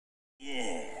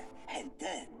Yeah, and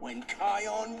then when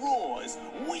Kion roars,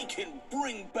 we can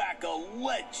bring back a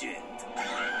legend.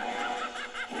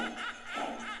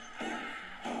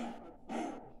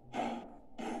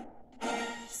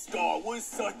 Scar was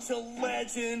such a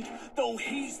legend. Though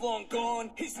he's long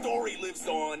gone, his story lives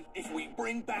on. If we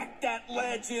bring back that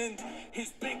legend,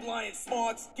 his big lion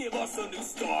smarts give us a new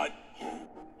start.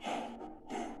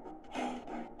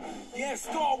 Yeah,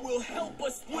 Scar will help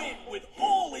us win with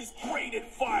all his great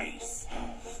advice.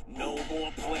 No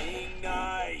more playing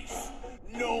nice.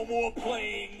 No more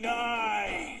playing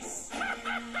nice.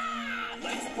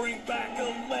 Let's bring back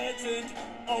a legend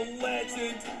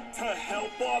to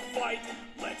help our fight.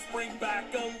 Let's bring back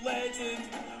a legend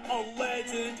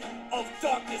of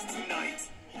darkness tonight.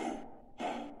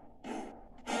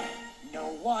 No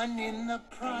one in the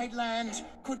Pride Lands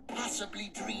could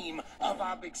possibly dream of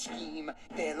our big scheme.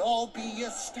 They'll all be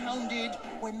astounded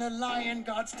when the Lion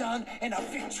Guard's done and a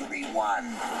victory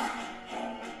won.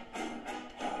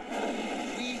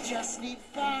 We just need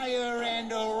fire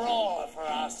and a roar for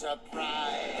our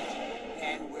surprise.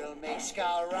 And we'll make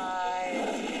Scar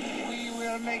rise. We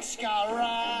will make Scar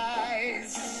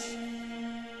rise.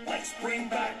 Let's bring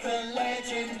back a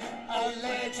legend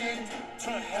to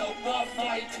help our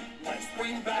fight. Let's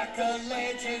bring back a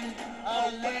legend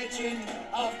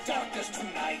of darkness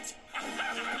tonight.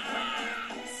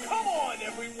 Come on,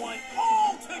 everyone,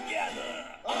 all together.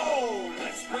 Oh,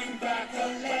 let's bring back a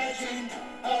legend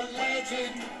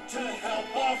to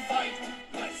help our fight.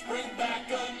 Let's bring back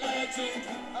a legend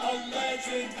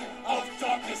of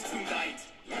darkness tonight.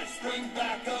 Let's bring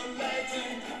back a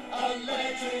legend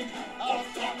of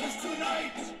darkness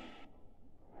tonight.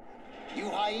 You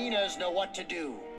hyenas know what to do.